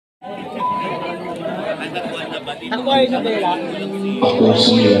Ako ay Isabela. Ako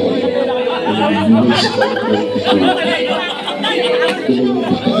siya ay municipal politician.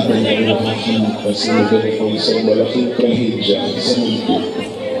 Pinagkakalimutan sa ganito isang malaking trahedya sa mundo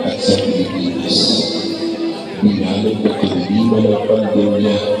at sa Pilipinas. Nilalag na kalaliman ng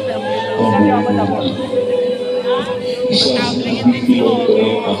pandemya ang buong mundo. Isa sa biktima ito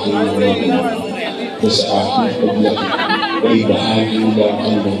ang aking mga na sa aking paglaki ay bahagi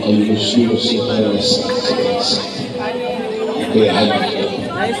lamang ng kalunos-lunos na karanasan sa bansa. Kaya alam ko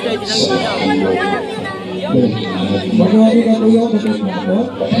sa aking Marami na kayo nakikita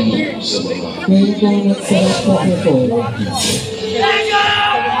pahilip sa mga kayo po nagsarap po ito.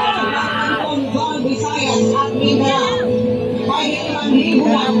 Visayas at Mindanao. Kahit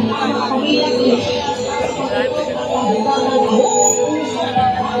manlibuan ang mga pamilyang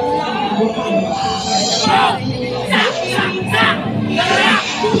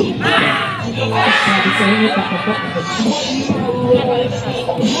Sabi sa inyo, pakapak.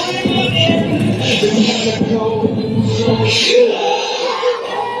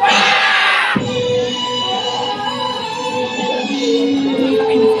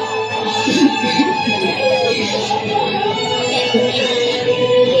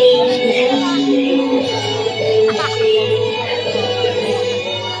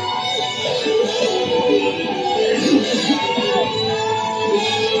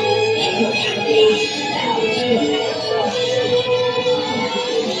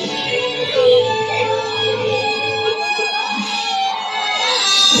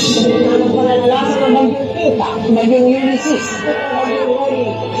 Naging Ulysses,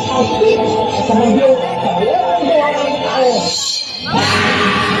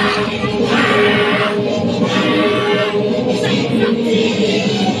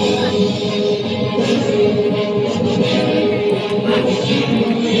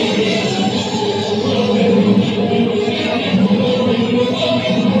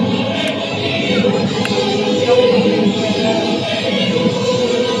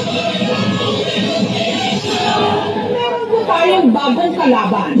 bagong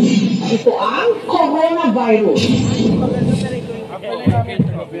kalaban. Ito ang coronavirus.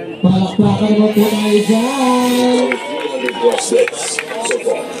 Palakpakan mo po tayo dyan.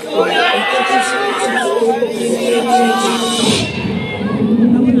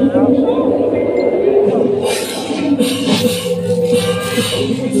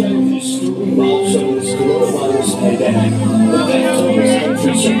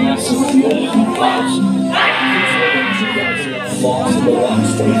 Lost in the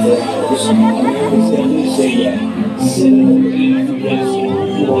last 24 hours. Americans definitely say yeah. 783 yes,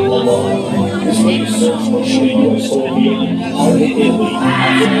 you are alone. This way you search for streetwear Soviet, hard in Italy,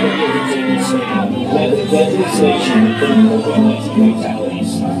 after the Hurricane Spain, led the devastation of the organized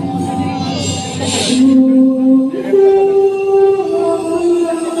fatalities.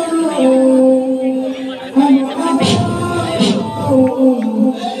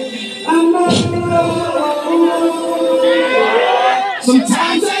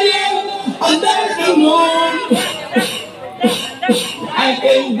 Sometimes I am alone. I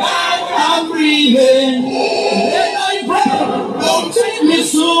thank God I'm breathing. And I pray, don't take me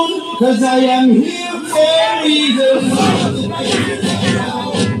soon, cause I am here for a reason.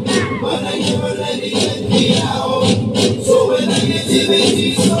 But I never let it get me out. So when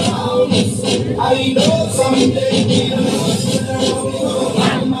negativity surrounds, I know someday it'll turn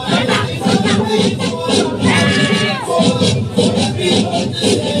around my life. I'm waiting for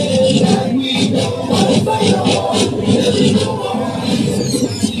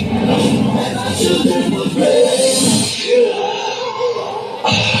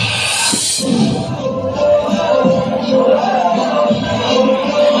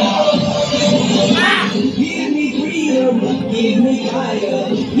give me higher,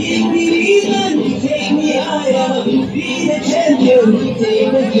 give me reason, take me higher, be the champion,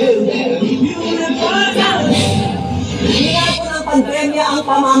 take the field, beautiful. Hinga po ng pandemya ang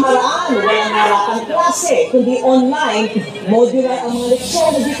pamamaraan. Walang harakang klase, kundi online, modular ang mga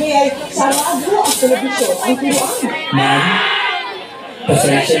leksyon, hindi kaya sa radyo at telebisyon ang turuan. Ma'am,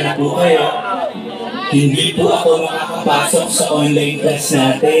 pasensya na po kayo. Hindi po ako makakapasok sa online class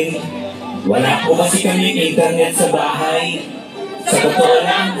natin. Wala po kasi kaming internet sa bahay. Sa totoo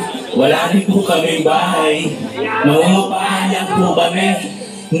lang, wala rin po kaming bahay. Nangungupahan lang po kami.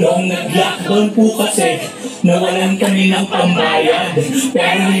 Noong nag-lockdown po kasi, nawalan kami ng pambayad.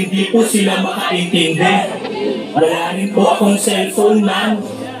 Pero hindi po sila makaintindi. Wala rin po akong cellphone, ma'am.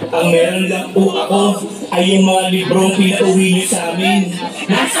 Ang meron lang po ako, ay yung mga librong pinauwi niyo sa amin.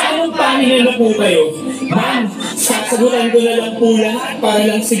 Nasa anong pangina na po kayo? Ma'am, sasagutan ko na lang po lahat para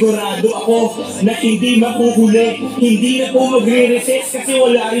lang sigurado ako na hindi makuhuli, hindi na po magre-recess kasi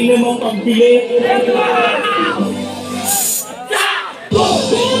wala rin namang pambili.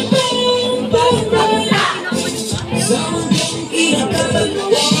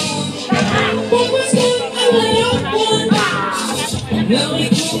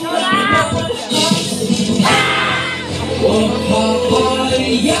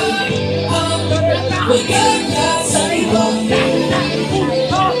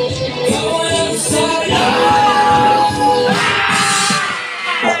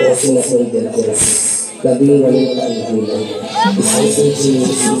 Ako sinasunod din ako rin. Labing walang kailangan. Isang sinisinsin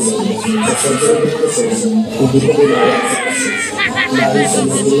sa sobrang proseso, hindi ko ginawa sa proseso. Dahil sa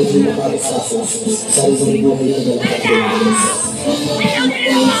mga hindi makarisasa, sa isang buhay na nagkakaroon. Sa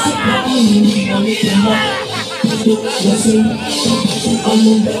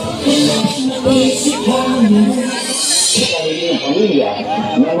pamilya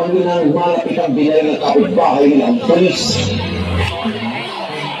na maging malapit ang bilay ng kapitbahay ng polis.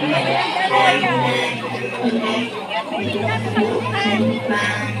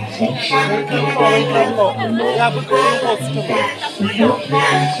 Labot ko yung costume.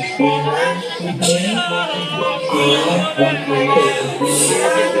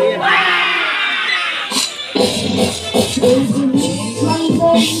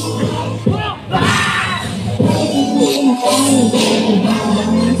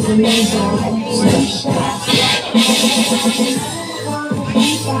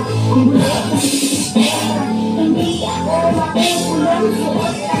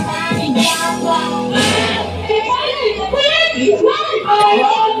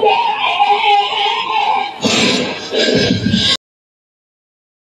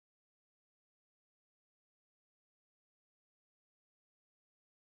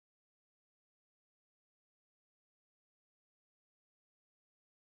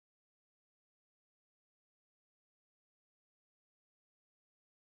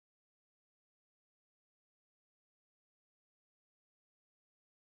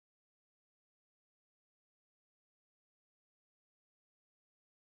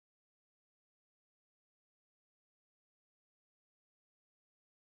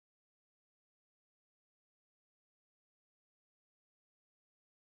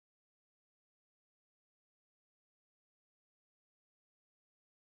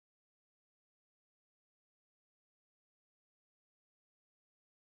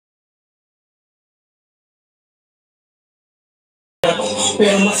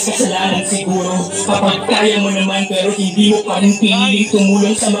 Pero mas kasalanan siguro kapag kaya mo naman pero hindi mo pa rin piniling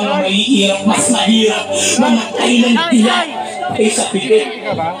tumulong sa mga mahihirap. Mas mahirap mamatay ng tiyak kaysa pikit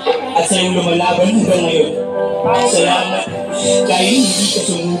at sa'yo lumalaban hanggang ngayon. Salamat dahil hindi ka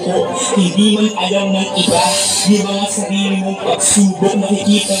sumuko, hindi man alam ng iba yung mga sarili mong pagsubok.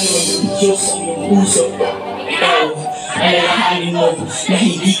 Nakikita mo yung Diyos sa iyong puso. Ikaw, alalahanin mo na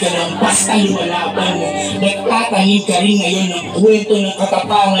hindi ka lang basta lumalaban. Nagtatanim ka rin ngayon ng kwento ng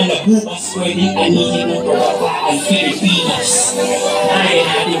katapangan na bukas pwedeng anihin ng kabataan Pilipinas. Kaya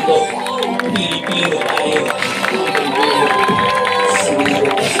natin to. Pilipino tayo.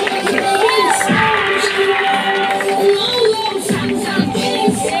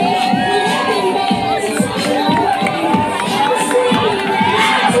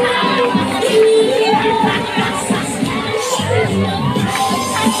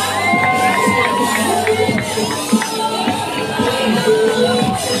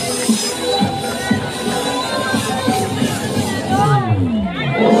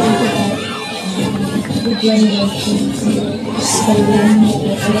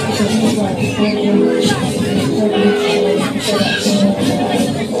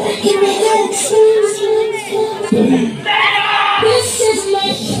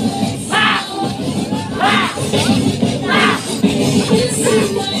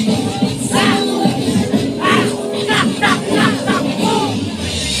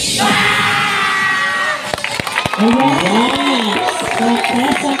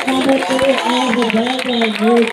 Contestant number 2 of the Belgian